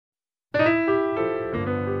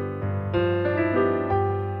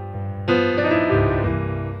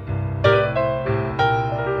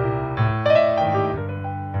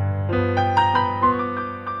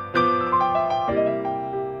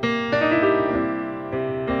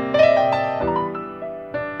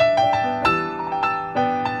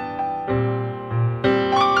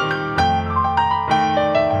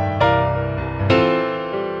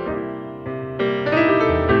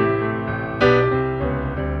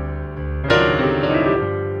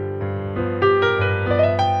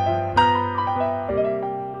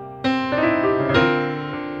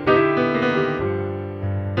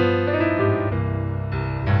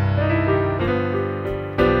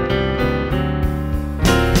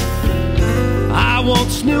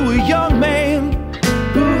once knew a young man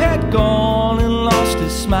who had gone and lost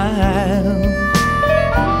his smile.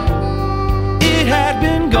 It had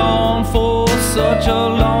been gone for such a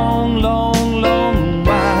long, long, long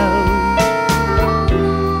while.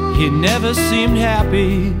 He never seemed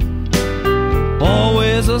happy,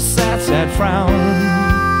 always a sad, sad frown.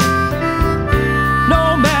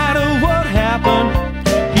 No matter what happened,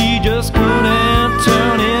 he just couldn't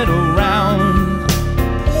turn it around.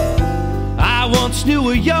 I once knew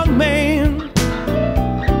a young man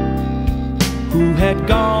who had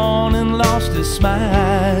gone and lost his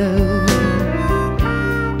smile.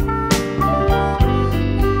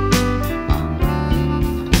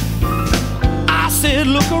 I said,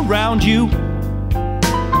 look around you,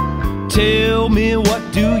 tell me, what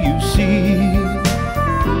do you see?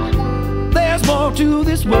 There's more to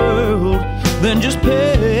this world than just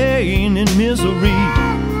pain and misery.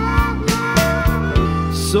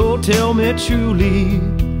 So tell me truly,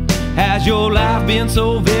 has your life been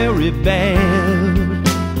so very bad?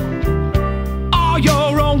 Are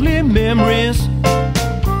your only memories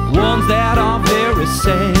ones that are very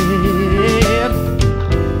sad?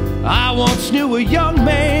 I once knew a young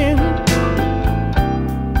man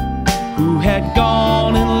who had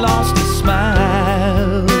gone and lost his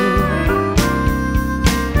smile.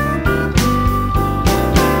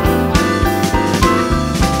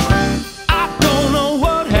 I don't know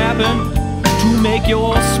what happened to make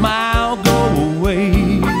your smile go away.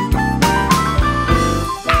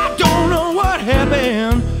 I don't know what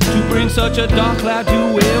happened to bring such a dark cloud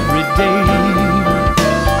to every day.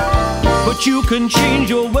 But you can change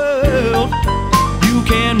your world, you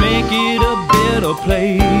can make it a better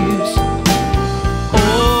place.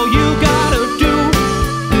 All you gotta do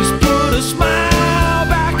is put a smile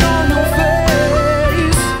back on your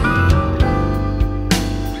face.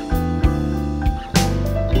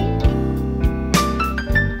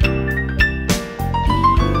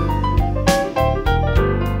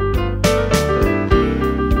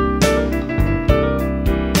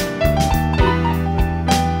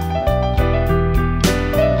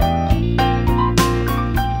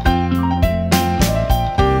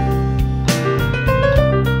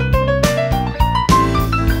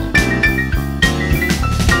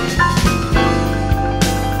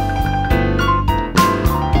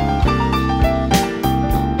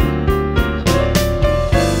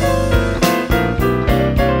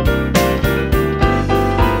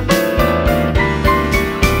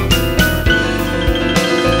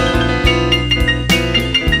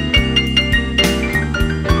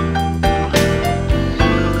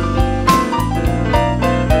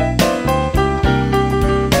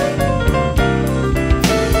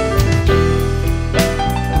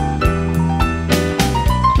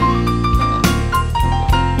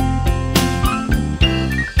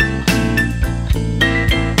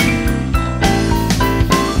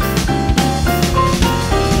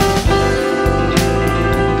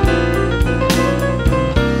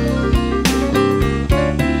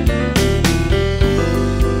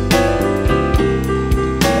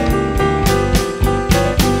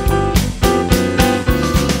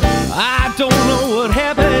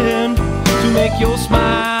 Your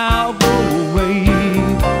smile go away.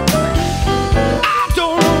 I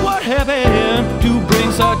don't know what happened to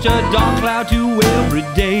bring such a dark cloud to every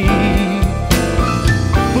day.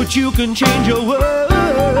 But you can change your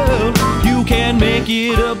world, you can make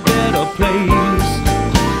it a better place.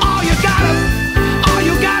 All you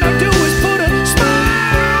gotta do is put a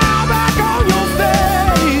smile back on your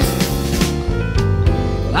face.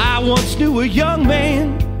 I once knew a young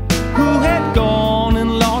man who had gone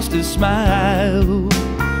and lost his smile.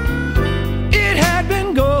 It had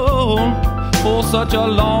been gone for such a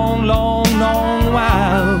long, long, long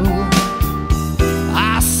while.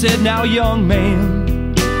 I said, now young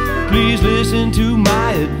man, please listen to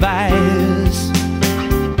my advice.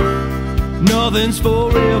 Nothing's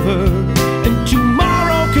forever, and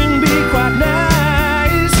tomorrow can be quite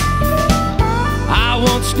nice. I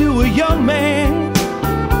once knew a young man